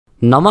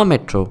Namma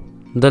Metro,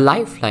 the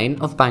lifeline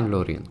of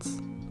Bangaloreans.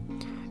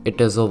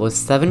 It is over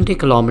 70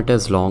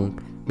 kilometers long,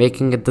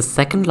 making it the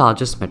second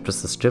largest metro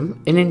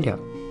system in India.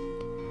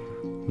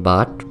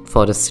 But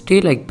for a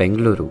city like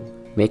Bangalore,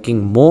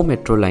 making more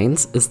metro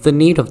lines is the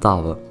need of the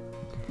hour.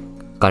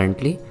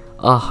 Currently,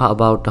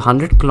 about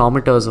 100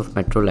 kilometers of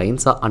metro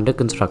lines are under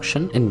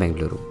construction in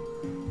Bangalore.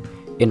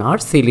 In our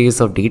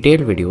series of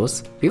detailed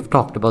videos, we've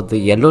talked about the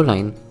yellow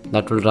line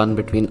that will run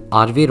between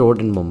RV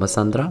Road in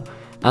Mumbai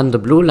and the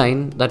blue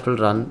line that will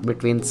run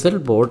between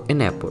Silboard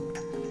in Airport.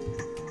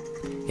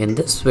 In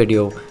this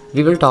video,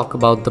 we will talk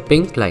about the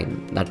pink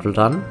line that will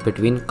run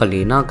between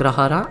Kalena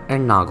Agrahara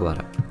and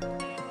Nagawara.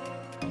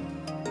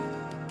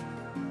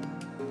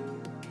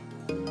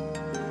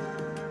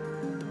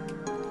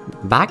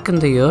 Back in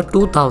the year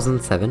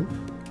 2007,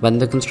 when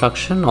the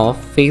construction of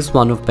Phase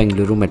 1 of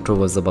Bangalore Metro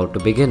was about to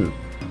begin,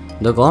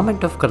 the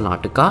government of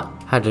Karnataka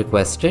had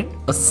requested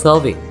a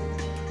survey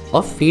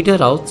of feeder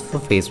routes for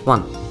Phase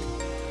 1.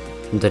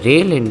 The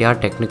Rail India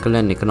Technical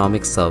and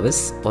Economic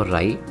Service, or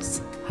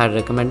RITES, had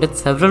recommended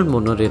several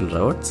monorail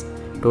routes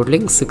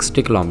totaling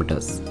 60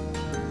 kilometers.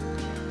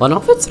 One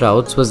of its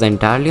routes was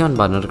entirely on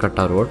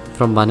Bannerghatta Road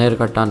from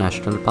Bannerghatta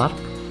National Park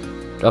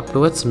up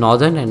to its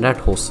northern end at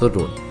Hosur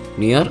Road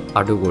near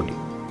Adugodi.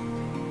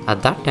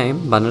 At that time,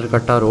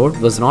 Bannerghatta Road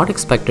was not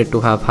expected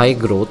to have high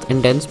growth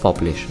and dense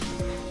population.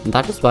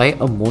 That is why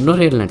a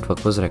monorail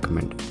network was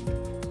recommended.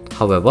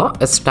 However,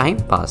 as time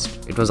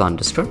passed, it was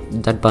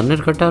understood that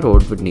Bannerghatta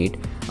Road would need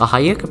a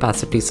higher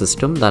capacity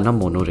system than a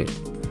monorail.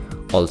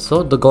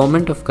 Also, the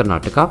government of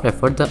Karnataka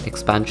preferred the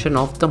expansion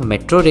of the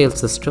metro rail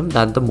system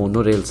than the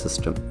monorail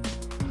system.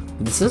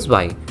 This is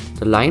why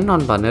the line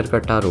on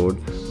Bannerghatta Road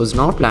was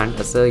now planned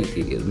as a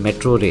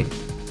metro rail.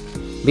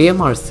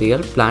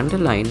 BMRCL planned a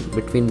line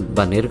between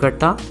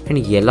Bannerghatta and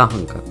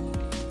Yelahanka.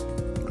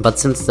 But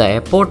since the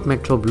airport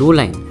metro blue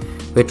line,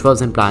 which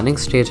was in planning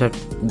stage at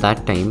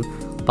that time,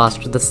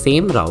 passed the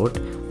same route,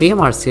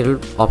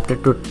 BMRCL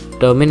opted to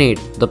terminate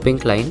the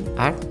pink line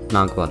at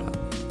Nagawara.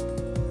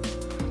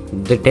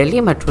 The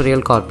Delhi Metro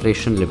Rail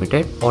Corporation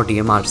Limited, or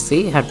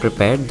DMRC, had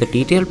prepared the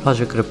detailed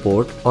project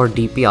report, or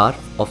DPR,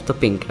 of the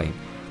pink line,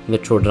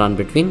 which would run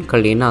between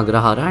Kalena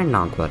Agrahara and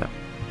Nagawara.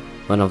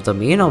 One of the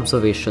main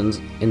observations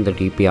in the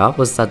DPR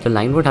was that the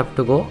line would have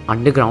to go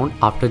underground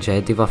after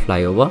Jayadeva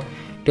flyover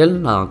till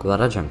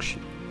Nagawara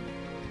junction.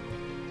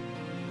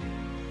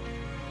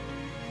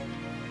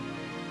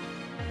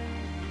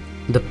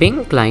 The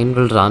pink line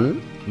will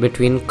run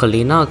between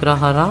Kalena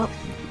Agrahara,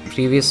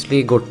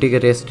 previously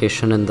Gottigere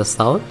station in the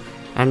south,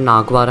 and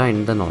Nagawara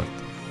in the north.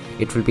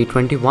 It will be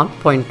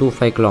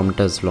 21.25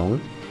 kilometers long.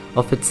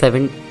 Of its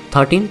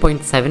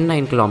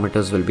 13.79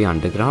 kilometers will be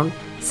underground,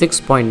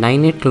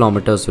 6.98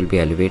 kilometers will be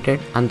elevated,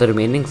 and the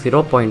remaining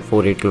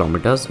 0.48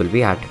 kilometers will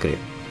be at grade.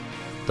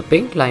 The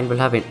pink line will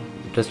have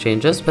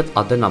interchanges with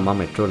other Namma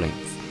metro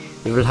lines.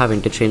 It will have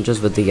interchanges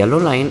with the yellow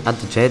line at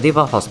the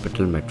Jayadeva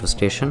Hospital metro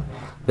station,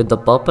 with the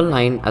purple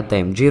line at the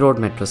MG Road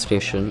metro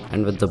station,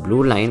 and with the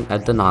blue line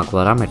at the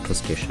Nagawara metro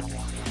station.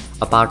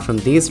 Apart from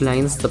these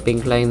lines, the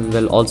pink line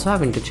will also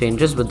have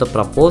interchanges with the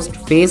proposed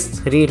Phase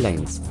 3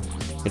 lines.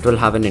 It will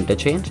have an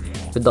interchange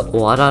with the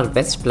ORR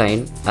West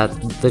line at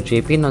the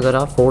JP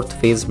Nagara 4th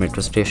Phase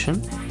metro station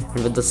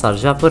and with the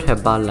Sarjapur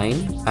Hebbal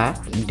line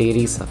at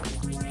Dairy Circle.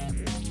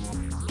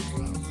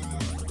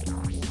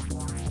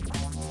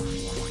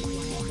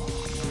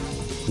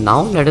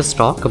 Now let us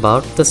talk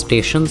about the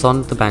stations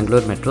on the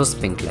Bangalore Metro's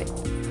pink line.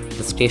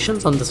 The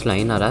stations on this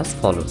line are as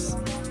follows.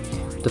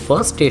 The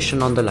first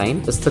station on the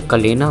line is the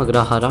Kalena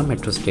Agrahara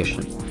metro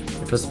station.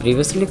 It was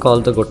previously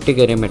called the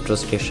Gottigere metro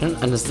station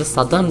and is the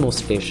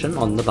southernmost station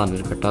on the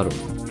Bannerghatta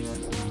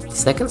Road. The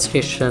second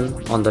station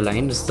on the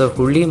line is the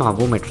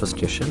Hulli-Mavu metro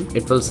station.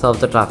 It will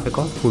serve the traffic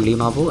of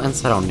Hulli-Mavu and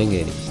surrounding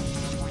areas.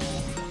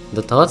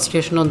 The third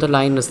station on the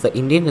line is the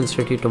Indian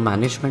Institute of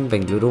Management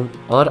Bangalore,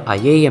 or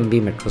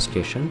IIMB metro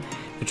station,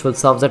 which will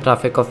serve the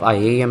traffic of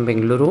IIM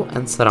Bangalore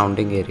and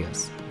surrounding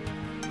areas.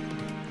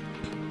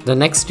 The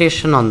next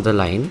station on the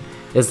line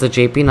is the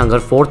JP Nagar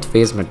 4th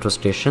Phase metro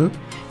station.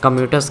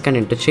 Commuters can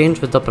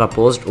interchange with the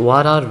proposed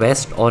ORR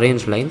West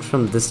orange line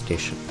from this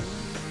station.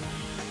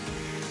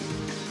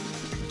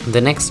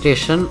 The next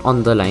station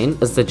on the line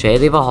is the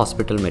Jayadeva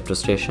Hospital metro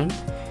station.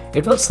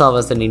 It will serve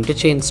as an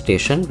interchange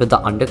station with the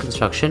under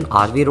construction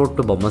RV Road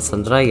to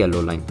Bommasandra yellow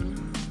line.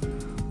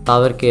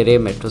 Tavarkere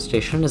metro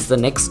station is the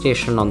next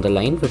station on the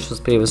line, which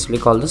was previously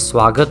called the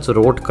Swagat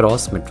Road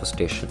Cross metro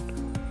station.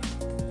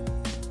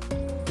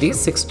 These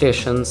 6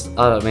 stations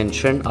are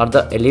mentioned are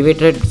the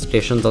elevated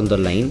stations on the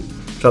line.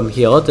 From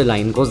here, the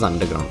line goes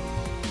underground.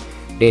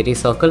 Dairy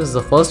Circle is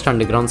the first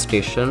underground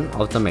station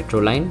of the metro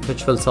line,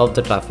 which will serve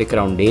the traffic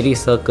around Dairy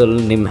Circle,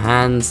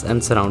 Nimhans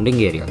and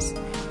surrounding areas.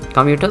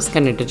 Commuters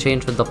can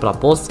interchange with the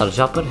proposed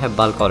Sarjapur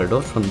Hebbal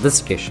corridor from this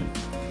station.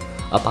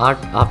 Apart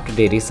after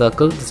Dairy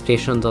Circle, the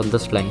stations on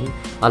this line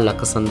are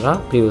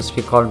Lakasandra,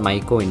 previously called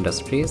Myco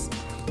Industries,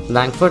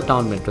 Langford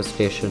Town Metro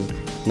Station,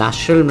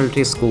 National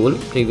Military School,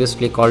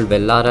 previously called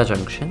Vellara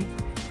Junction,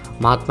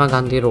 Mahatma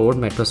Gandhi Road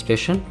Metro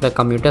Station, where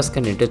commuters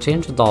can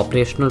interchange with the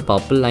operational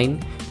Purple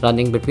Line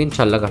running between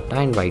Challagatta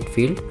and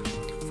Whitefield,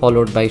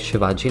 followed by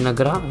Shivaji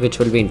Nagara, which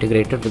will be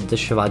integrated with the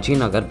Shivaji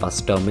Nagar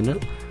bus terminal,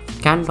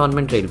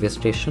 Cantonment Railway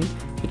Station,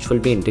 which will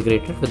be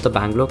integrated with the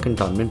Bangalore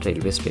Cantonment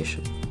Railway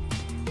Station,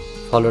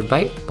 followed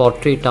by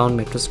Pottery Town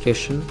Metro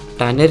Station,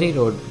 Tannery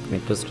Road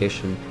Metro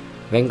Station,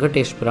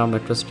 Venkateshpura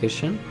Metro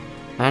Station,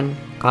 and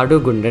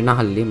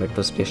Kadugundenahalli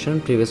Metro Station,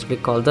 previously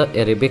called the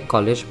Arabic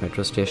College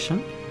Metro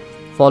Station,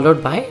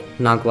 followed by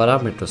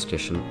Nagawara Metro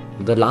Station,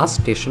 the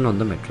last station on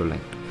the metro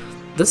line.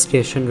 This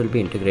station will be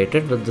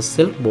integrated with the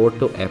Silk Board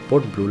to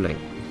Airport Blue Line.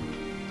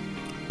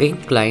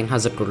 Pink Line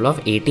has a total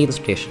of 18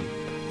 stations,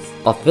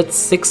 of which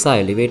 6 are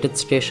elevated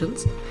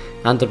stations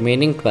and the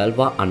remaining 12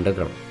 are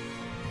underground.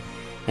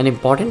 An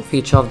important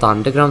feature of the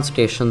underground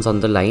stations on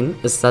the line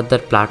is that their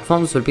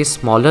platforms will be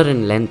smaller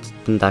in length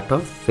than that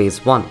of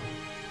Phase 1.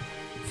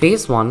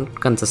 Phase 1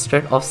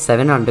 consisted of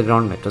 7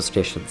 underground metro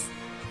stations.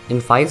 In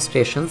 5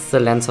 stations, the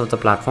lengths of the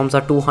platforms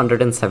are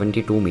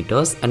 272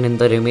 meters, and in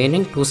the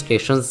remaining 2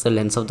 stations, the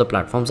lengths of the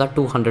platforms are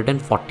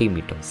 240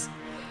 meters.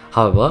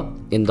 However,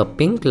 in the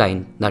Pink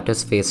Line, that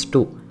is Phase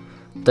 2,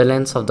 the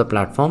lengths of the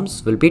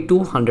platforms will be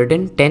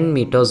 210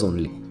 meters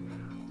only.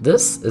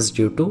 This is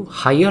due to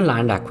higher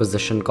land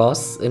acquisition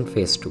costs in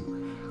Phase 2.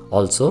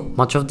 Also,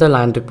 much of the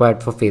land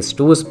required for Phase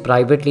 2 is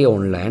privately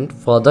owned land,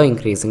 further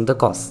increasing the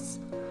costs.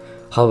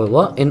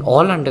 However, in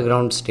all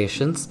underground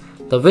stations,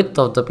 the width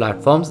of the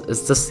platforms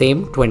is the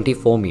same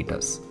 24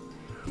 meters.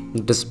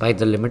 Despite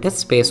the limited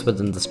space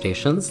within the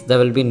stations, there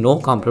will be no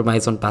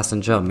compromise on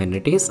passenger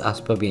amenities as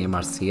per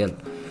BMRCL.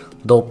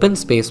 The open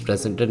space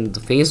present in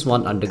the Phase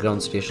 1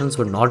 underground stations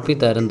would not be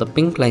there in the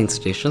Pink Line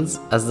stations,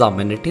 as the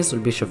amenities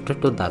will be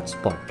shifted to that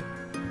spot.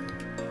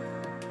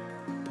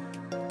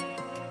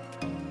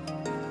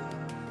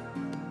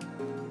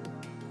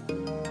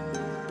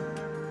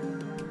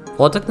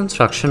 For the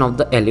construction of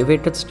the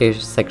elevated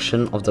stage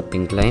section of the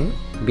Pink Line,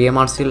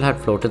 BMRCL had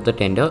floated the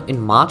tender in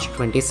March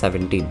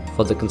 2017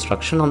 for the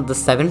construction of the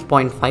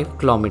 7.5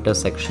 km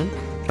section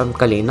from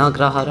Kalena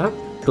Agrahara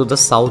to the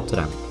South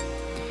Ramp,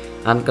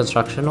 and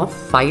construction of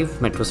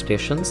 5 metro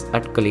stations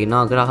at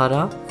Kalena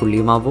Agrahara,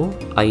 Pulimavu,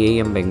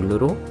 IIM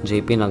Bengaluru,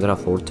 JP Nagara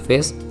 4th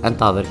Phase, and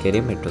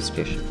Tavarkere metro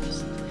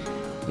stations.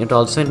 It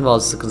also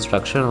involves the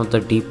construction of the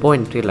depot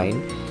entry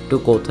line to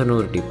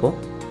Kothanur depot.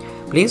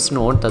 Please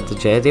note that the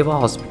Jayadeva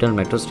Hospital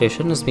metro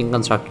station is being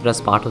constructed as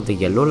part of the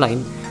Yellow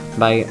Line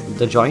by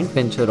the joint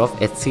venture of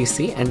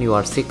HCC and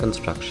URC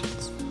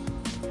Constructions.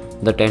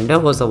 The tender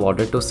was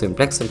awarded to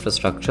Simplex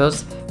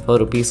Infrastructures for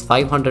Rs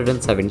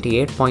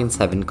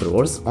 578.7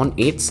 crores on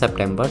 8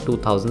 September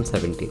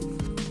 2017.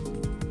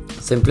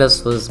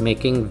 Simplex was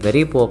making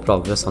very poor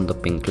progress on the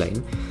Pink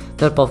Line.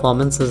 Their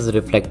performance is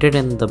reflected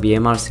in the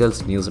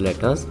BMRCL's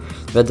newsletters,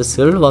 where the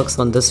civil works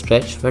on this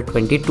stretch were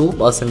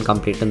 22%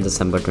 complete in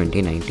December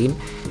 2019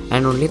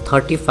 and only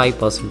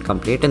 35%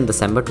 complete in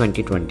December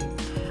 2020.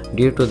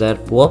 Due to their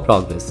poor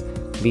progress,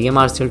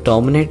 BMRCL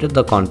terminated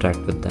the contract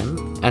with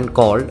them and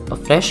called a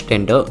fresh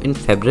tender in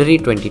February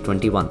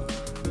 2021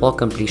 for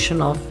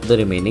completion of the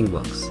remaining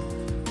works.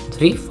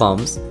 3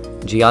 firms,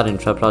 GR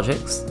Infra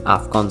Projects,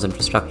 Afcons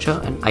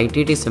Infrastructure and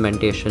ITT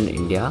Cementation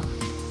India,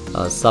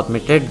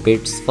 submitted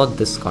bids for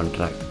this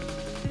contract,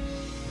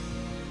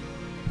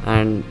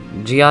 and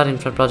GR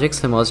Infra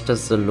Projects emerged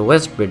as the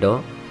lowest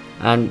bidder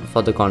and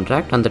for the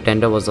contract, and the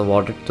tender was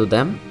awarded to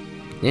them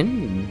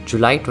in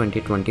July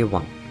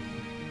 2021.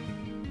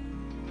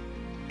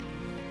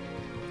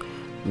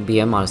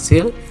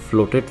 BMRCL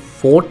floated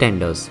 4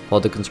 tenders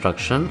for the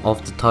construction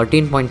of the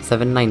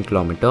 13.79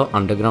 km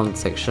underground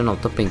section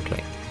of the Pink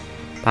Line.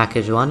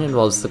 Package 1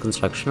 involves the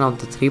construction of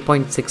the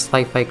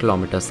 3.655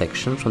 km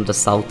section from the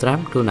South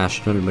Ramp to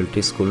National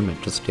Military School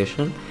Metro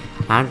Station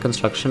and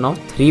construction of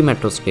 3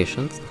 metro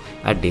stations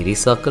at Dairy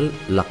Circle,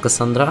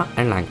 Lakasandra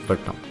and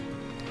Langford Town.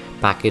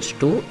 Package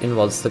 2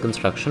 involves the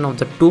construction of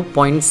the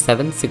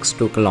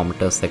 2.762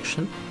 km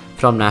section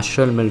from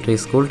National Military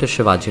School to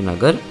Shivaji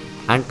Nagar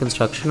and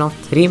construction of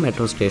 3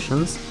 metro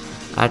stations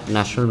at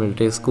National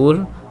Military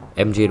School,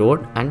 MG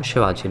Road and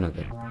Shivaji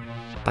Nagar.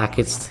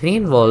 Package 3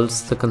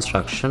 involves the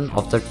construction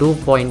of the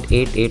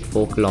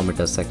 2.884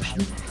 km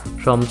section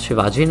from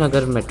Shivaji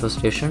Nagar metro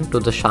station to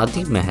the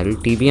Shadi Mahal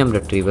TBM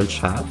retrieval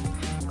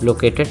shaft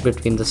located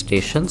between the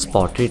stations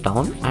Pottery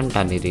Town and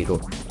Tannery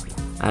Road,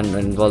 and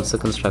involves the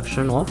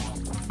construction of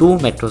 2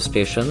 metro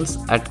stations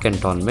at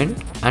Cantonment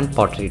and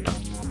Pottery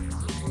Town.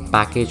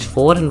 Package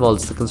 4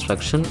 involves the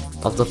construction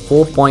of the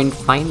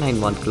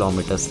 4.591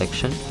 km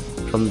section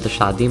from the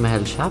Shadi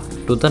Mahal shaft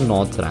to the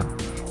North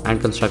Ramp and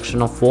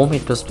construction of 4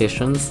 metro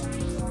stations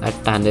at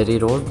Tannery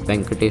Road,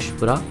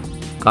 Venkateshpura,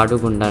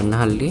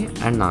 Kadugundenahalli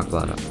and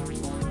Nagawara.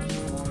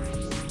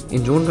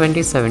 In June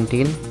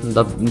 2017,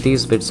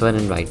 these bids were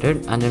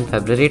invited, and in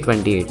February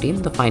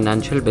 2018, the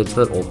financial bids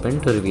were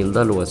opened to reveal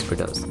the lowest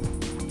bidders.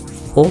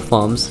 4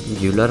 firms,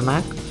 Bueller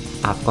Mac,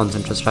 Afcons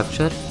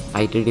Infrastructure,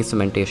 ITT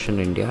Cementation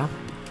India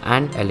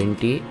and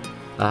L&T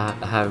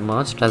have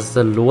emerged as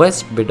the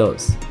lowest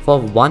bidders for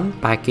 1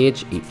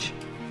 package each.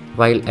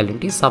 While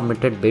L&T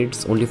submitted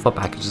bids only for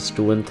packages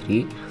 2 and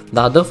 3,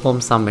 the other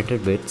firms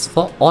submitted bids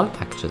for all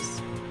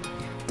packages.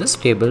 This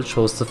table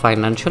shows the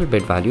financial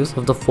bid values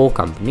of the 4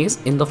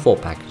 companies in the 4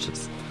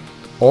 packages.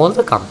 All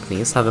the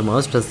companies have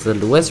emerged as the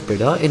lowest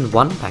bidder in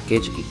one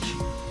package each.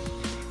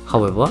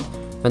 However,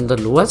 when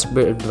the lowest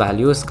bid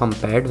value is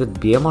compared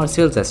with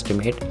BMRCL's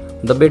estimate,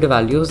 the bid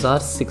values are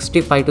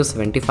 65 to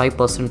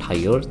 75%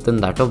 higher than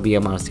that of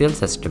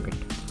BMRCL's estimate.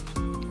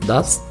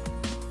 Thus,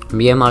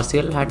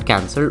 BMRCL had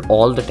cancelled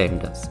all the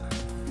tenders.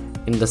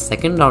 In the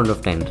second round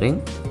of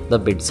tendering, the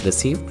bids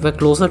received were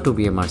closer to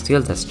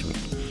BMRCL's estimate.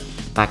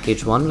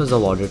 Package 1 was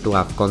awarded to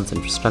Afcon's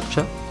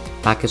Infrastructure,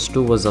 Package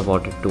 2 was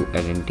awarded to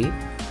L&T,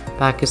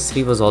 Package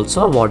 3 was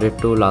also awarded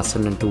to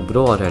Larsen &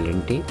 Toubro or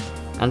L&T,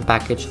 and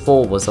Package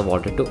 4 was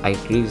awarded to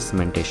ITD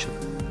Cementation.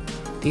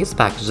 These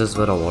packages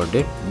were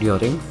awarded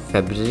during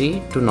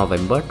February to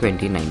November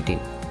 2019.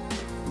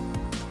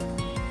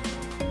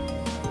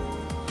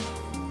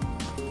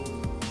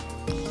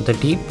 The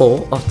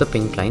depot of the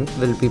Pink Line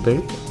will be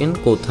built in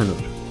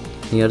Kothanur,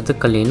 near the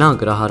Kalena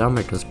Agrahara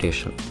metro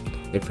station.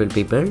 It will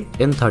be built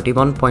in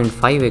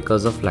 31.5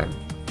 acres of land.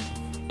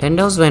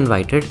 Tenders were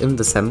invited in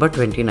December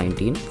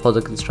 2019 for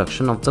the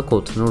construction of the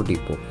Kothanur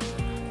depot.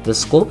 The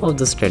scope of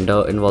this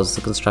tender involves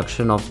the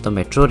construction of the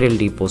metro rail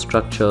depot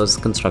structures,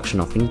 construction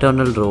of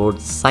internal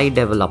roads, site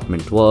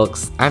development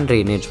works, and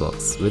drainage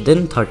works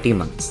within 30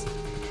 months.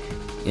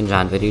 In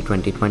January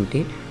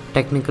 2020,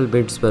 technical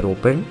bids were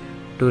opened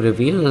to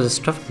reveal a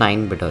list of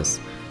 9 bidders.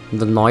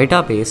 The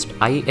Noida-based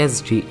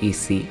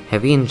ISGEC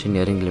Heavy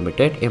Engineering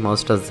Limited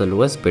emerged as the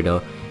lowest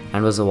bidder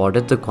and was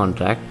awarded the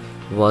contract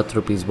worth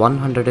Rs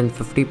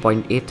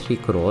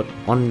 150.83 crore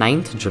on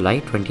 9th July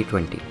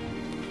 2020.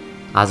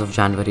 As of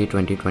January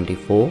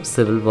 2024,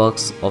 civil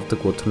works of the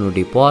Kothanur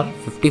depot are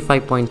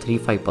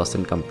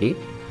 55.35% complete.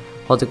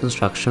 For the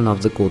construction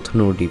of the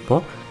Kothanur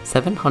depot,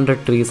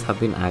 700 trees have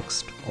been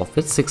axed, of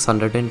which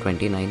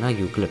 629 are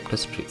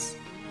eucalyptus trees.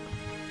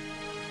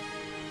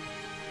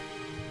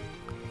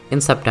 In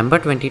September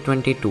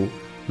 2022,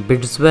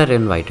 bids were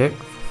invited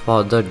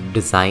for the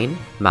design,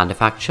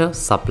 manufacture,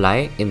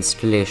 supply,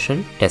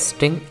 installation,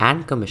 testing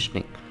and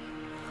commissioning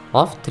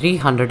of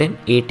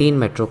 318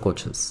 metro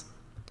coaches.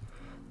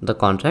 The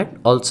contract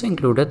also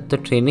included the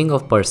training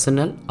of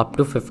personnel up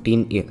to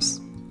 15 years.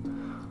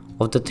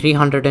 Of the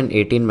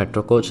 318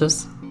 metro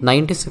coaches,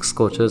 96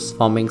 coaches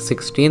forming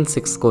 16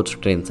 6-coach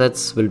train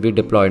sets will be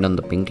deployed on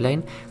the Pink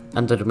Line,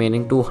 and the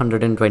remaining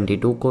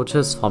 222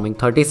 coaches forming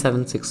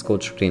 37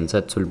 6-coach train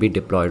sets will be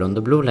deployed on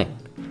the Blue Line.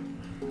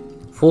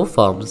 4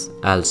 firms,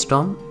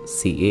 Alstom,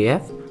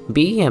 CAF,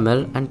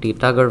 BEML and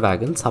Titagarh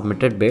Wagon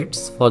submitted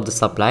bids for the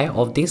supply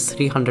of these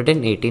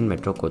 318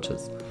 metro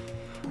coaches.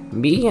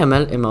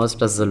 BEML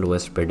emerged as the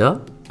lowest bidder,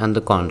 and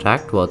the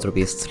contract worth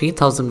Rs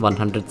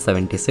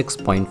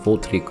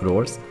 3,176.43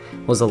 crores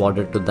was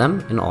awarded to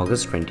them in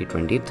August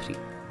 2023.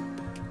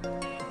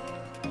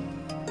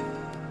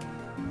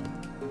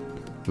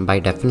 By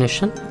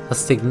definition, a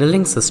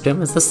signalling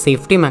system is a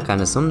safety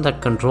mechanism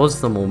that controls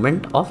the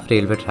movement of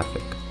railway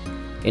traffic.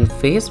 In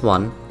Phase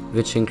 1,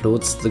 which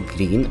includes the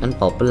green and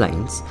purple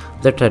lines,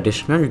 the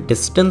traditional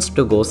distance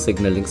to go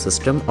signalling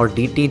system or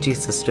DTG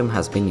system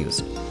has been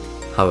used.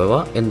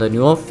 However, in the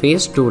newer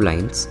Phase 2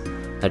 lines,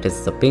 that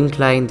is the Pink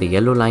Line, the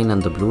Yellow Line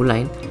and the Blue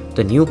Line,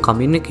 the new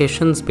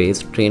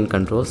communications-based train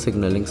control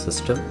signalling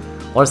system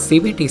or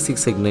CBTC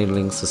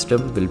signalling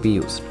system will be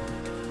used.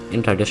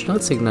 In traditional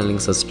signalling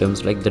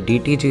systems like the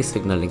DTG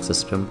signalling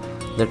system,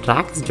 the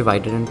track is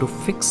divided into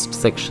fixed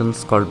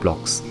sections called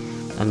blocks,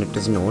 and it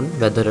is known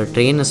whether a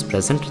train is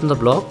present in the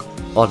block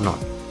or not.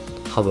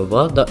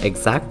 However, the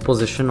exact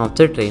position of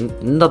the train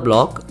in the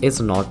block is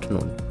not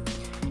known.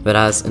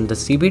 Whereas in the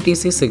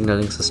CBTC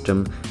signaling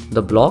system,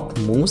 the block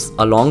moves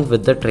along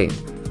with the train,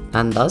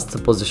 and thus the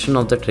position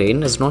of the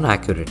train is known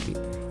accurately.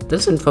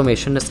 This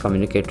information is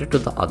communicated to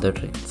the other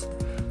trains.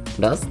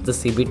 Thus, the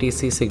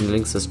CBTC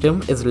signaling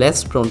system is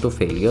less prone to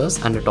failures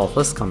and it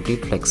offers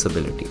complete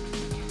flexibility.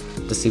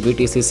 The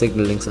CBTC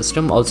signaling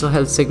system also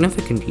helps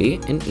significantly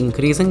in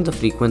increasing the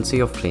frequency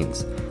of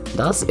trains.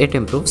 Thus, it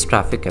improves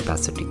traffic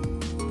capacity.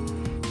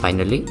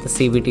 Finally, the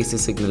CBTC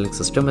signaling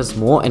system is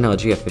more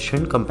energy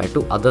efficient compared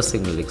to other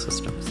signaling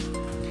systems.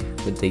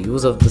 With the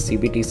use of the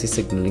CBTC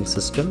signaling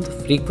system, the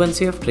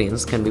frequency of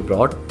trains can be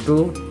brought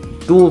to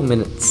 2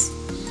 minutes.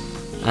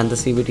 And the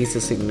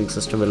CBTC signaling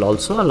system will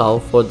also allow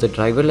for the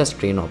driverless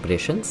train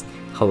operations.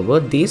 However,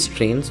 these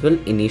trains will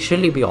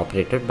initially be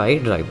operated by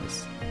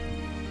drivers.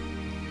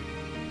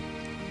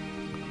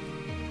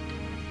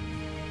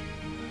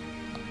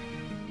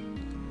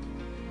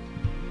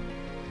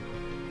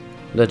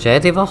 The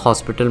Jayadeva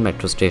Hospital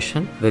metro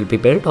station will be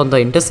built on the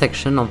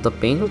intersection of the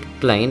Pink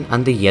Line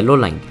and the Yellow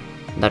Line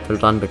that will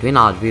run between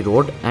RV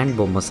Road and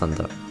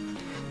Bommasandar.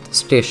 The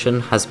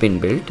station has been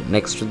built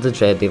next to the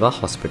Jayadeva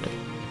Hospital.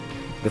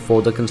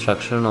 Before the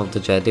construction of the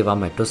Jayadeva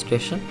metro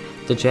station,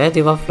 the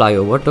Jayadeva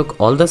flyover took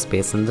all the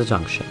space in the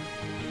junction.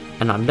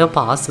 An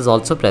underpass is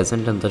also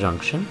present in the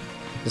junction.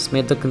 This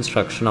made the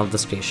construction of the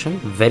station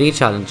very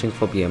challenging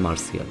for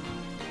BMRCL.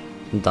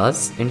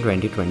 Thus, in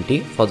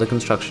 2020, for the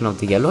construction of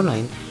the Yellow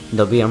Line,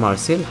 the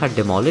BMRCL had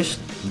demolished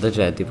the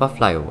Jayadeva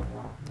flyover.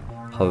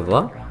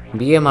 However,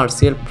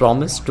 BMRCL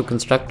promised to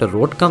construct a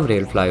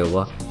road-cum-rail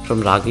flyover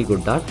from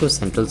Ragigudda to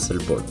Central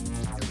Silboard.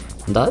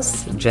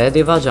 Thus,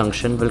 Jayadeva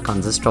Junction will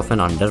consist of an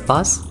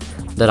underpass,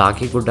 the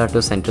Ragigudda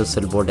to Central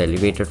Silboard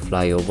elevated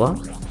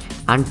flyover,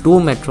 and two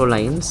metro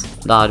lines,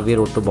 the RV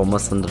Road to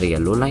Bommasandra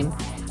Yellow Line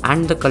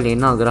and the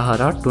Kalena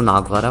Agrahara to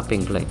Nagawara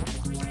Pink Line.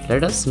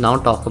 Let us now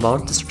talk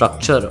about the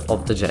structure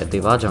of the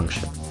Jayadeva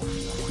Junction.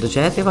 The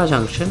Jayadeva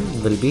Junction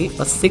will be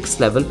a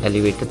 6-level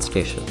elevated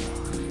station.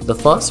 The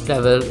first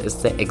level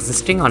is the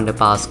existing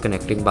underpass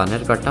connecting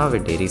Banerghatta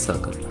with Dairy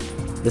Circle.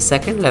 The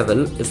second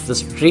level is the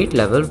street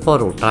level for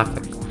road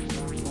traffic.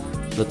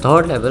 The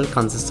third level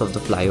consists of the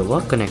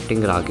flyover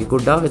connecting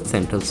Ragigudda with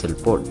Central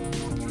Silport.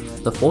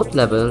 The fourth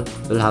level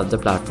will have the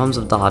platforms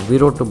of the RV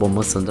Road to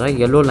Bommasandra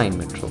Yellow Line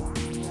Metro.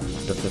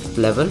 The fifth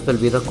level will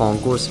be the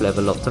concourse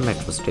level of the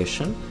metro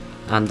station,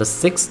 and the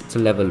sixth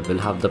level will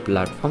have the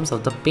platforms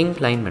of the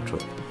Pink Line Metro.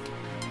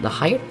 The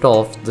height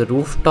of the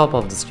rooftop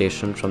of the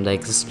station from the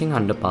existing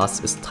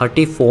underpass is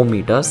 34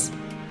 meters,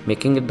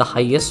 making it the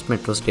highest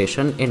metro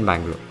station in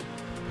Bangalore.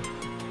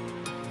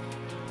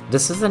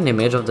 This is an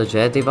image of the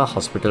Jayadeva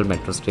Hospital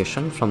metro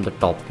station from the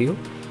top view.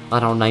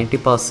 Around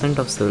 90%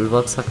 of civil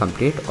works are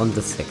complete on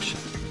this section.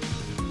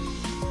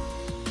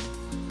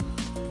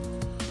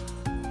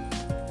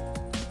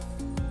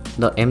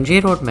 The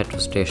MG Road metro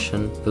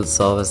station will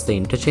serve as the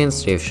interchange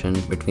station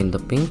between the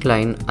Pink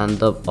Line and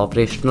the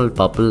operational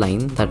Purple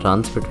Line that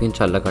runs between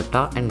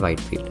Challagatta and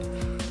Whitefield.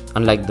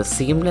 Unlike the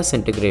seamless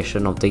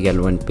integration of the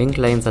yellow and pink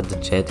lines at the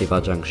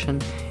Jayadeva Junction,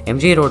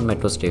 MG Road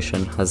metro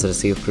station has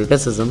received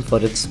criticism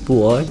for its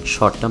poor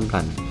short-term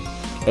planning.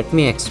 Let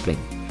me explain.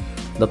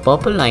 The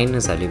Purple Line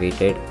is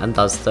elevated and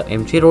thus the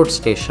MG Road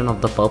station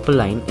of the Purple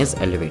Line is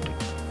elevated.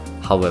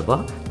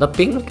 However, the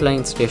Pink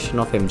Line station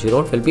of MG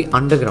Road will be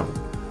underground.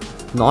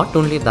 Not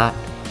only that,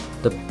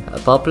 the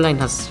Purple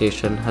Line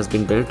station has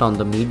been built on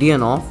the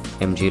median of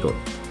MG Road,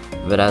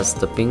 whereas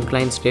the Pink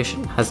Line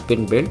station has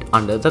been built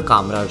under the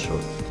Kamraj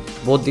Road.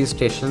 Both these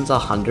stations are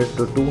 100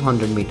 to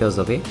 200 meters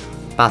away.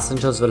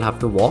 Passengers will have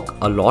to walk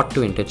a lot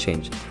to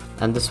interchange,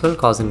 and this will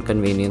cause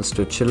inconvenience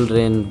to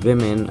children,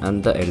 women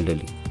and the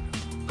elderly.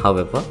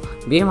 However,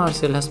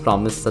 BMRCL has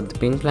promised that the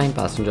Pink Line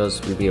passengers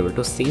will be able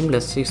to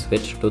seamlessly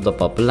switch to the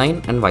Purple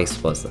Line and vice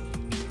versa.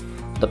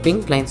 The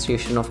Pink Line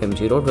station of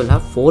MG Road will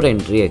have 4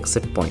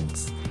 entry-exit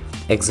points.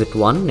 Exit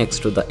 1 next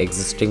to the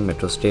existing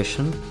metro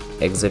station,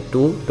 Exit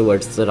 2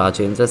 towards the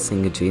Rajendra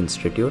Singhji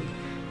Institute,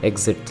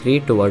 Exit 3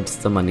 towards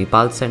the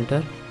Manipal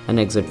Center, and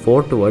Exit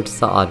 4 towards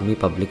the Army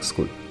Public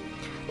School.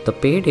 The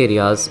paid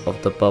areas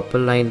of the Purple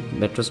Line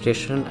metro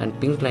station and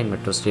Pink Line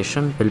metro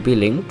station will be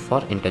linked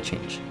for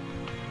interchange.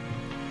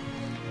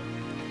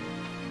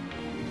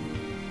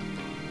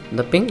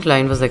 The Pink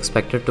Line was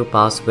expected to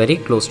pass very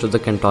close to the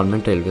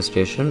Cantonment railway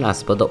station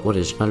as per the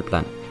original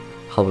plan.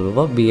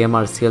 However,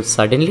 BMRCL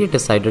suddenly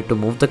decided to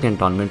move the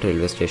Cantonment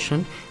railway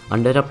station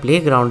under a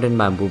playground in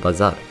Bamboo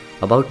Bazaar,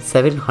 about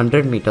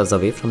 700 meters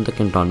away from the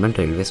Cantonment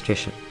railway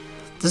station.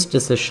 This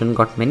decision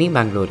got many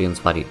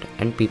Bangaloreans worried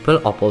and people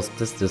opposed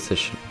this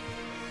decision.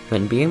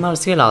 When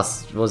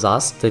BMRCL was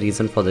asked the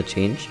reason for the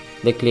change,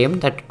 they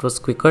claimed that it was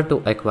quicker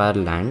to acquire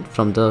land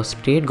from the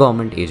state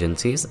government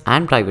agencies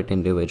and private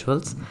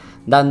individuals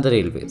than the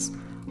railways.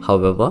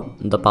 However,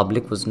 the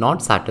public was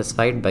not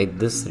satisfied by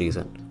this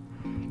reason.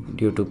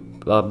 Due to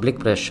public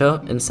pressure,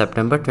 in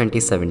September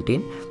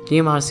 2017,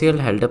 BMRCL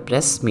held a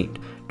press meet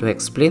to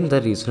explain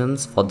the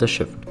reasons for the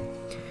shift.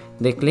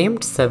 They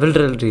claimed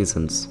several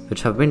reasons,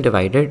 which have been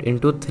divided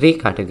into 3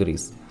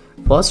 categories.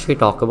 First, we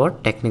talk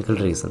about technical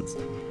reasons.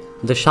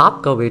 The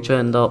sharp curvature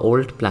in the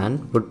old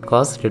plan would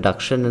cause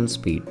reduction in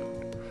speed.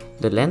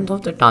 The length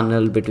of the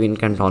tunnel between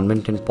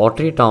Cantonment and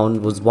Pottery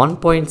Town was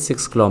 1.6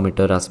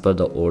 km as per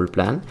the old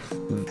plan,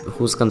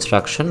 whose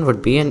construction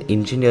would be an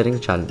engineering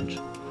challenge.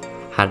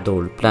 Had the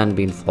old plan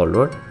been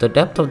followed, the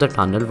depth of the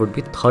tunnel would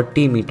be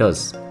 30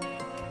 meters.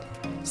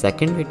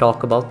 Second, we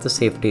talk about the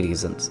safety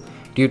reasons.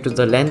 Due to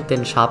the length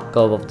and sharp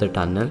curve of the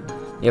tunnel,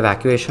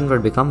 evacuation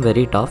would become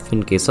very tough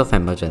in case of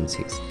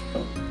emergencies.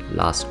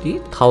 Lastly,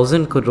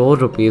 1,000 crore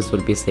rupees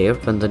will be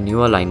saved when the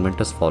new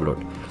alignment is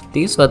followed.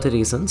 These were the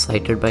reasons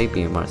cited by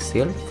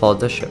BMRCL for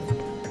the shift.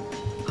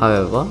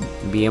 However,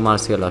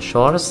 BMRCL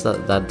assures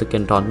that the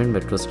Cantonment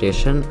metro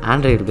station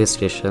and railway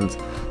stations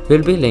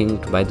will be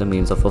linked by the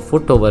means of a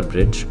foot-over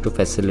bridge to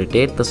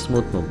facilitate the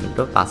smooth movement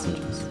of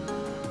passengers.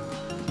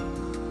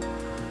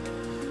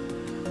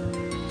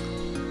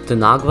 The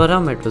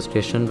Nagawara metro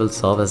station will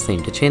serve as the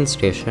interchange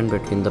station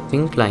between the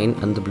Pink Line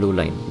and the Blue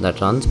Line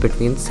that runs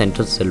between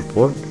Central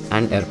Silport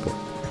and Airport.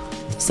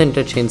 This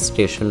interchange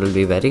station will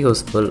be very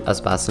useful as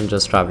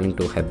passengers travelling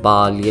to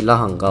Hebbal,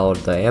 Yelahanga or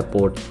the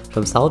airport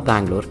from South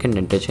Bangalore can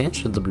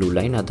interchange to the Blue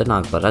Line at the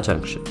Nagawara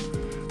junction.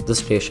 The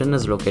station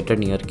is located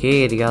near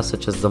key areas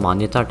such as the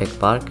Manyata Tech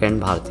Park and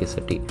Bharati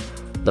City.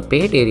 The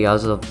paid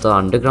areas of the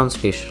underground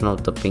station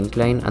of the Pink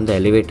Line and the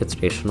elevated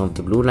station of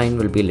the Blue Line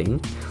will be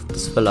linked.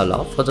 This will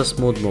allow for the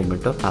smooth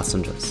movement of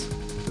passengers.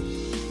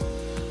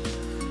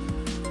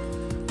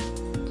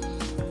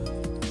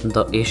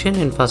 The Asian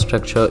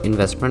Infrastructure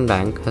Investment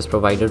Bank has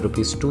provided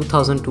rupees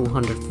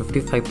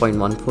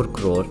 2,255.14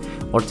 crore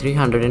or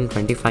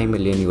 325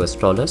 million US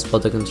dollars for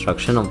the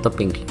construction of the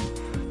Pink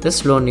Line.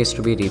 This loan needs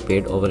to be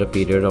repaid over a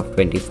period of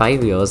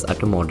 25 years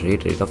at a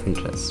moderate rate of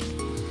interest.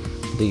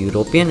 The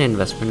European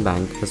Investment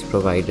Bank has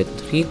provided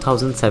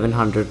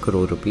 3,700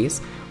 crore rupees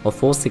or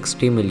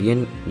 460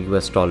 million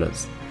US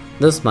dollars.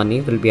 This money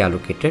will be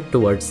allocated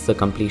towards the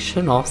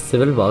completion of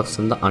civil works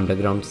in the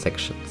underground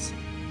sections.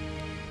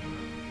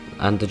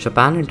 And the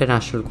Japan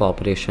International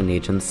Cooperation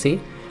Agency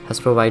has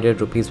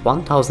provided rupees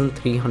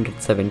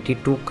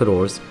 1,372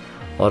 crores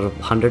or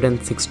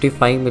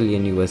 165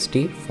 million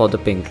USD for the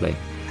Pink Line.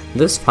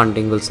 This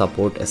funding will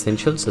support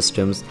essential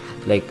systems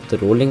like the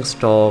rolling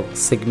stock,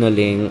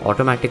 signaling,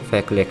 automatic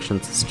fare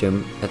collection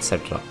system,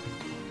 etc.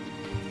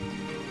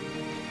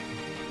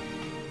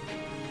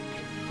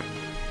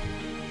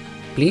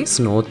 Please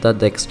note that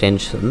the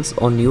extensions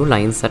or new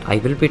lines that I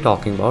will be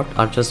talking about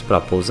are just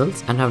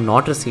proposals and have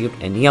not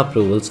received any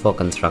approvals for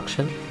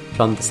construction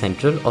from the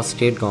central or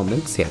state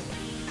governments yet.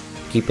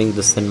 Keeping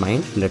this in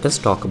mind, let us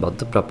talk about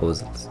the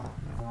proposals.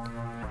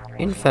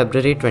 In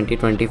February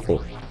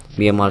 2024,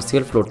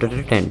 BMRCL floated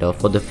a tender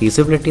for the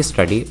feasibility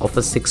study of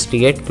a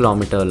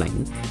 68-kilometer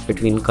line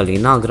between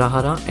Kalena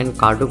Agrahara and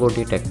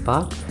Kadugodi Tech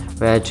Park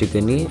via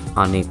Jigani,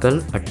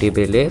 Anekal,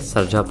 Attibele,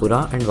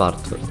 Sarjapura and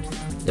Varthur.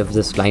 If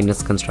this line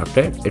is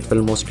constructed, it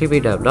will mostly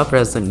be developed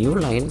as a new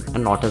line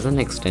and not as an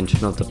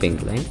extension of the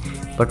Pink Line,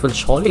 but will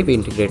surely be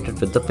integrated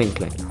with the Pink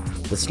Line.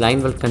 This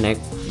line will connect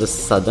the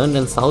southern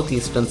and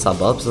southeastern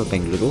suburbs of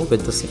Bangalore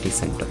with the city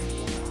centre.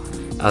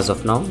 As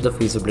of now, the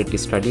feasibility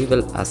study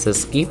will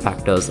assess key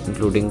factors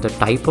including the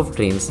type of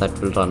trains that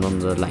will run on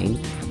the line,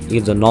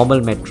 either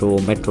normal metro,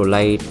 metro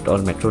light or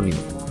metro new.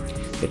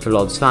 It will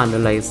also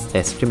analyze the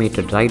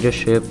estimated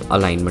ridership,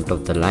 alignment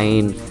of the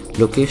line,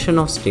 location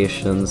of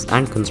stations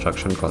and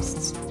construction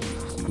costs.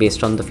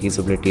 Based on the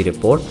feasibility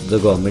report, the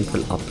government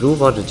will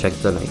approve or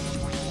reject the line.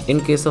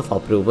 In case of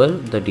approval,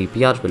 the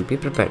DPR will be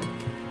prepared.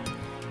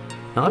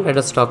 Now let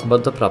us talk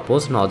about the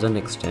proposed northern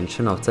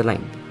extension of the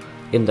line.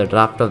 In the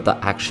draft of the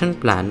action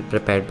plan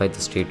prepared by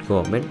the state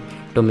government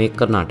to make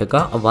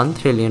Karnataka a $1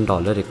 trillion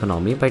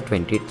economy by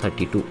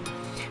 2032,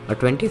 a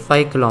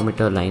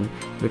 25-kilometer line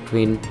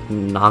between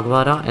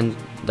Nagawara and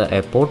the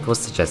airport was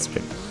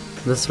suggested.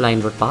 This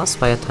line would pass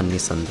via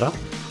Thannisandra.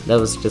 There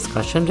was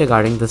discussion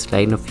regarding this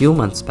line a few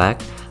months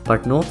back,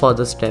 but no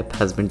further step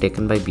has been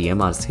taken by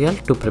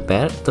BMRCL to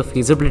prepare the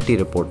feasibility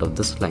report of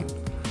this line.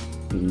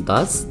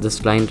 Thus,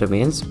 this line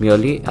remains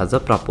merely as a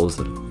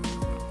proposal.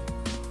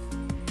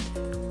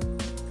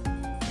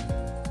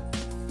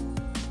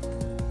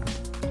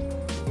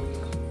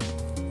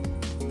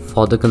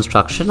 For the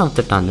construction of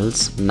the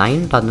tunnels,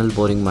 9 tunnel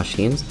boring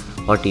machines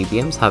or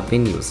TBMs have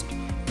been used.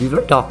 We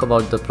will talk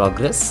about the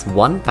progress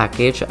one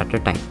package at a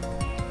time.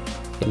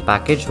 In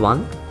package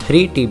 1,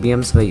 3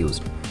 TBMs were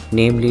used,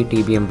 namely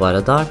TBM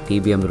Varada,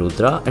 TBM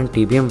Rudra and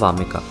TBM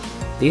Vamika.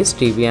 These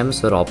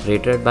TBMs were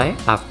operated by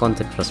Afcon's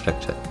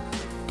infrastructure.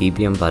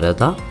 TBM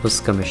Varada was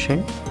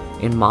commissioned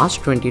in March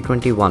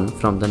 2021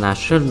 from the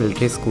National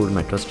Military School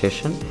metro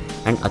station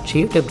and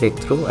achieved a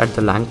breakthrough at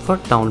the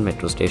Langford Town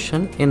metro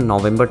station in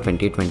November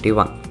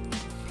 2021.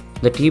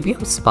 The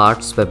TBM's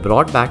parts were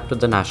brought back to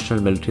the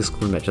National Military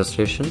School metro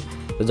station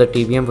where the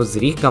TBM was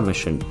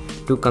recommissioned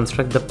to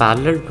construct the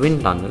parallel twin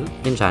tunnel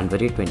in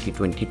January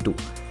 2022.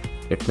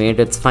 It made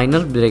its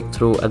final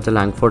breakthrough at the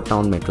Langford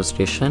Town metro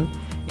station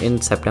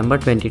in September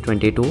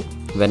 2022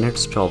 when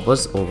its job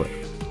was over.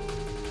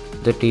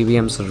 The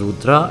TBMs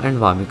Rudra and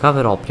Vamika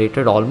were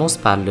operated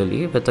almost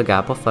parallelly with a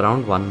gap of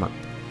around 1 month.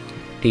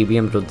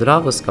 TBM Rudra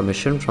was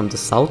commissioned from the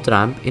South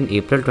Ramp in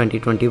April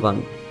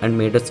 2021 and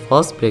made its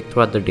first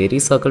breakthrough at the Dairy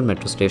Circle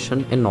metro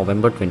station in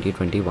November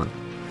 2021.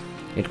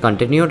 It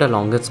continued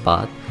along its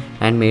path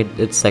and made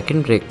its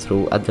second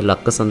breakthrough at the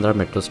Lakkasandra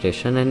metro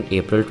station in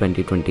April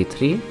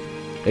 2023.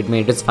 It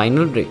made its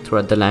final breakthrough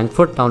at the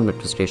Langford Town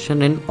metro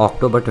station in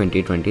October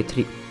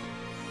 2023.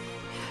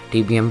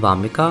 TBM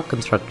Vamika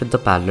constructed the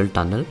parallel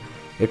tunnel.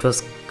 It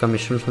was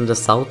commissioned from the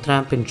South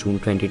Ramp in June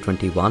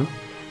 2021,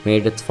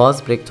 made its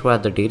first breakthrough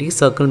at the Dairy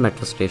Circle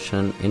metro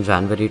station in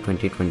January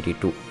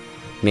 2022,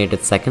 made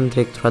its second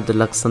breakthrough at the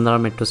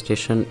Lakkasandra metro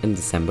station in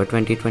December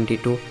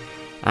 2022,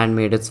 and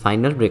made its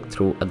final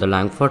breakthrough at the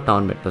Langford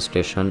Town metro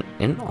station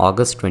in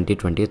August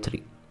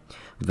 2023.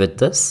 With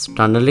this,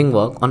 tunneling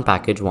work on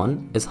package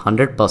 1 is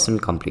 100%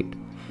 complete.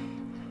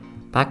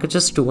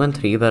 Packages 2 and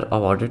 3 were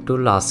awarded to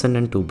Larsen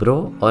and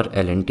Toubro or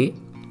L&T.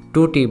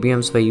 2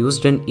 TBMs were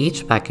used in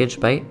each package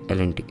by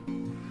L&T.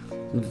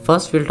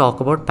 First, we'll talk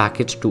about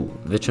package 2,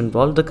 which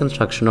involved the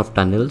construction of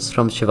tunnels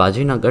from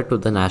Shivaji Nagar to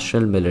the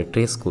National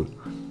Military School.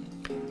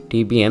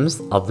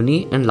 TBMs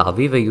Avni and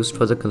Lavi were used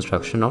for the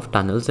construction of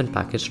tunnels in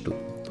package 2.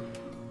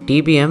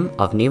 TBM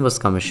Avni was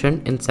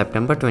commissioned in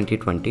September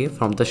 2020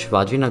 from the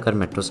Shivaji Nagar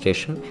metro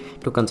station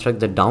to construct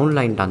the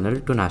downline tunnel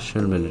to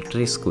National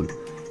Military School.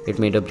 It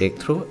made a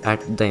breakthrough at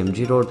the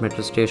MG Road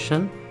metro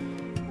station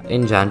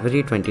in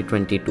January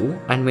 2022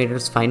 and made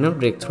its final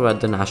breakthrough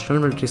at the National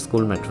Military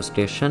School metro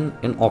station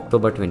in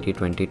October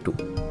 2022.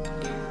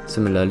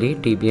 Similarly,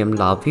 TBM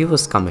Lavi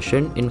was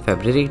commissioned in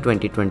February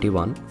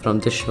 2021 from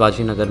the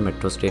Shivajinagar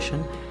metro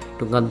station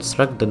to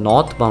construct the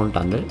northbound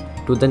tunnel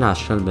to the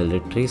National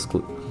Military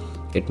School.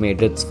 It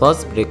made its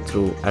first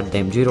breakthrough at the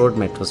MG Road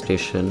metro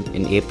station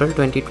in April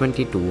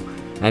 2022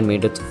 and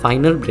made its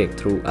final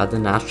breakthrough at the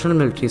National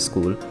Military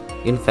School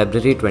in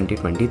February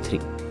 2023.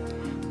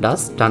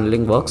 Thus,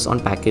 tunneling works on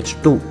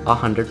Package 2 are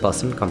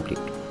 100% complete.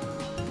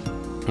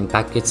 In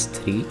Package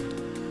 3,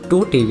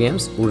 two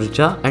TBMs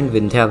Urja and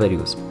Vindhya were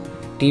used.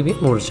 TBM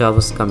Urja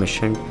was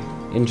commissioned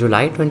in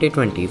July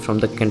 2020 from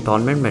the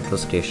Cantonment metro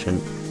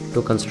station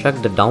to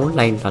construct the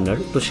downline tunnel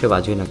to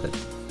Shivajinagar.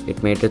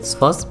 It made its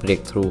first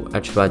breakthrough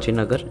at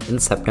Shivajinagar in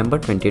September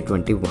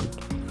 2021.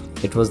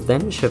 It was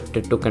then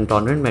shifted to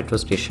Cantonment metro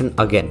station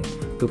again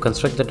to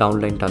construct the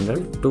downline tunnel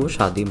to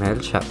Shadi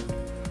Mahal shaft.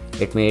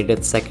 It made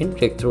its second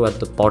breakthrough at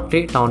the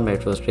Pottery Town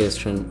metro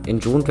station in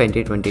June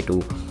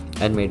 2022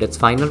 and made its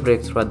final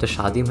breakthrough at the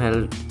Shadi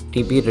Mahal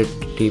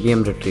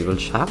TBM retrieval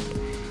shaft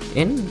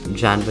in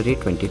January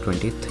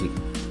 2023.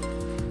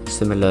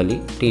 Similarly,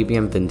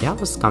 TBM Vindhya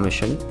was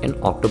commissioned in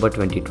October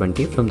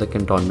 2020 from the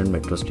Cantonment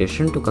metro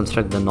station to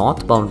construct the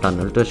northbound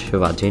tunnel to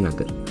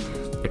Shivajinagar.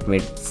 It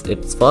made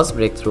its first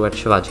breakthrough at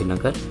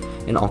Shivajinagar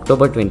in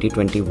October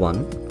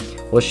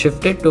 2021, was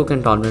shifted to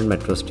Cantonment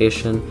metro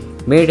station,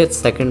 made its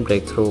second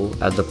breakthrough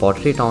at the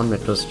Pottery Town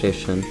metro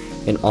station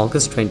in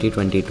August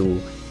 2022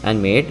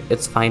 and made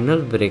its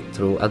final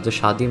breakthrough at the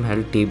Shadi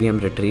Mahal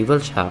TBM retrieval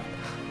shaft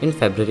in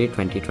February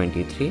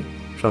 2023,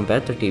 from where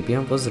the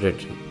TBM was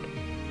retrieved.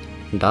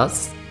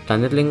 Thus,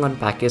 tunneling on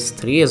Package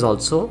 3 is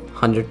also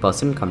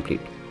 100%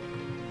 complete.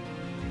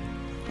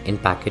 In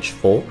Package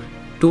 4,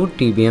 two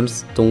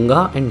TBMs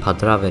Tunga and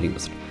Bhadra were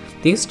used.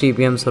 These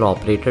TBMs were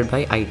operated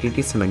by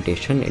ITT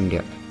Cementation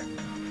India.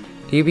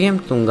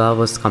 TBM Tunga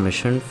was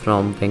commissioned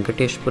from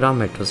Venkateshpura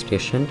metro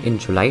station in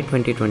July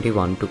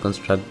 2021 to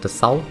construct the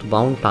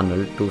southbound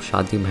tunnel to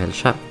Shadi Mahal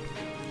shaft.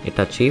 It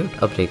achieved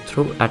a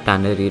breakthrough at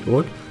Tannery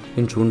Road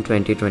in June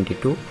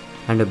 2022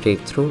 and a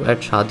breakthrough at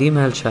Shadi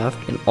Mahal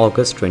shaft in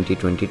August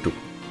 2022.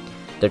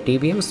 The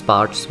TBM's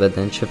parts were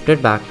then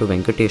shifted back to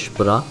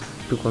Venkateshpura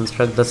to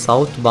construct the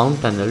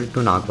southbound tunnel to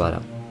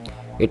Nagawara.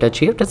 It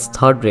achieved its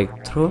third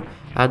breakthrough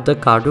at the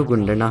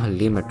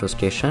Kadugundanahalli metro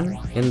station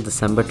in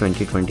December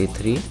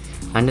 2023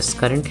 and is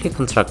currently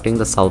constructing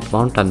the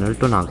southbound tunnel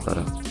to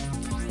Nagawara.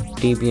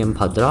 TBM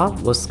Bhadra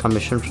was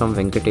commissioned from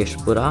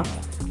Venkateshpura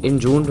in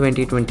June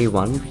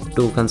 2021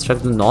 to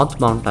construct the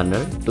northbound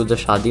tunnel to the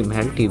Shadi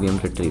Mahal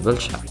TBM retrieval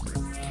shaft.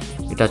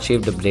 It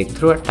achieved a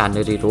breakthrough at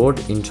Tannery Road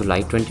in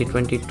July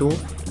 2022,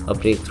 a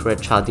breakthrough at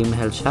Shadi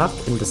Mahal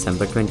shaft in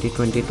December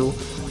 2022,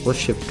 was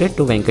shifted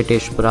to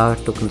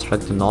Venkateshpura to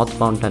construct the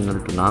northbound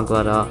tunnel to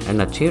Nagawara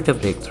and achieved a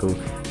breakthrough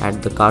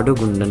at the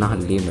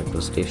Kadugundanahalli metro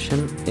station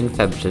in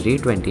February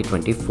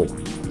 2024.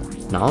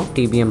 Now,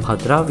 TBM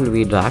Bhadra will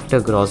be dragged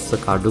across the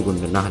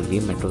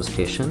Kadugundanahalli metro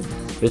station,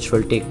 which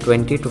will take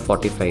 20 to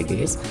 45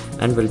 days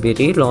and will be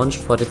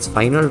relaunched for its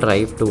final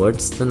drive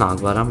towards the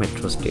Nagawara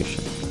metro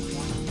station.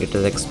 It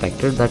is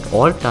expected that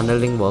all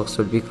tunneling works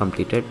will be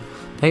completed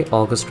by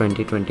August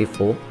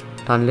 2024.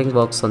 Tunneling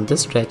works on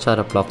this stretch are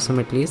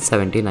approximately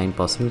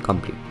 79%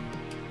 complete.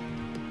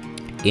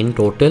 In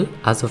total,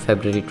 as of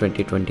February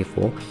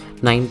 2024,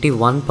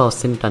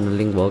 91%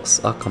 tunneling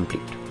works are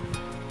complete.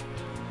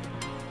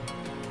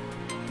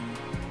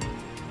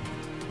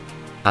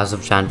 As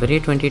of January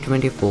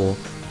 2024,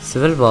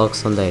 civil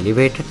works on the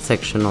elevated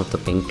section of the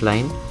Pink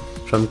Line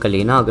from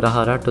Kalena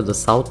Agrahara to the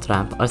South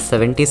Ramp are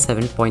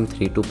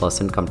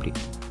 77.32% complete.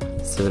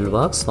 Civil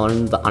works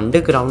on the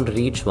underground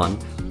Reach 1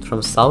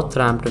 from South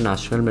Ramp to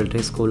National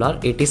Military School are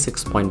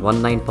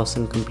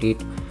 86.19%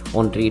 complete.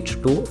 On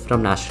Reach 2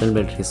 from National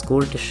Military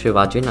School to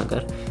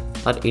Shivajinagar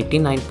are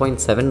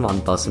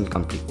 89.71%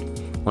 complete.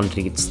 On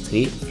Reach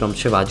 3 from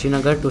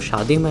Shivajinagar to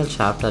Shadi Mahal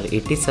shaft are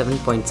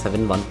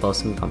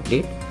 87.71%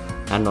 complete.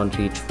 And on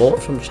Reach 4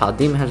 from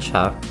Shadi Mahal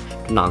shaft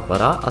to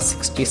Nagawara are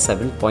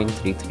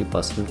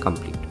 67.33%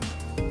 complete.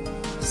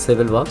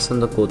 Civil works on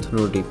the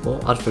Kothanur depot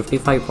are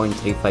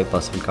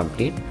 55.35%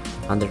 complete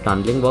and the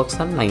tunneling works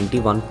are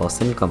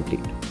 91%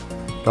 complete.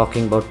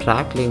 Talking about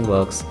track laying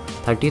works,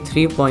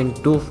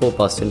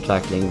 33.24%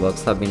 track laying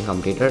works have been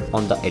completed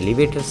on the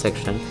elevated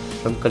section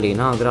from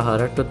Kalena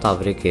Agrahara to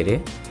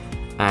Tavrekere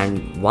and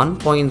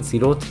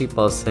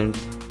 1.03%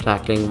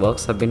 track laying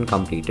works have been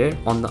completed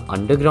on the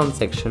underground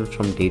section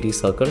from Dairy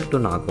Circle to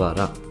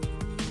Nagawara.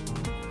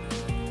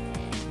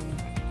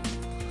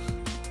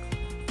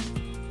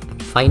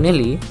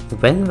 Finally,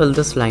 when will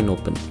this line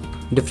open?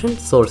 Different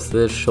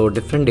sources show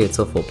different dates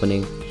of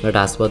opening, but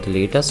as per the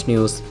latest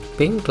news,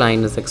 Pink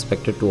Line is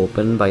expected to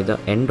open by the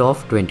end of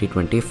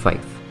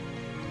 2025.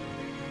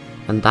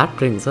 And that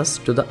brings us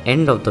to the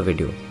end of the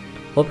video.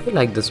 Hope you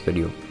like this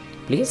video.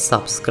 Please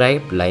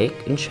subscribe,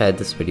 like and share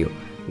this video.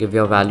 Give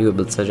your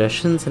valuable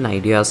suggestions and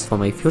ideas for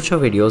my future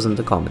videos in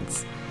the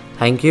comments.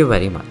 Thank you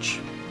very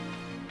much.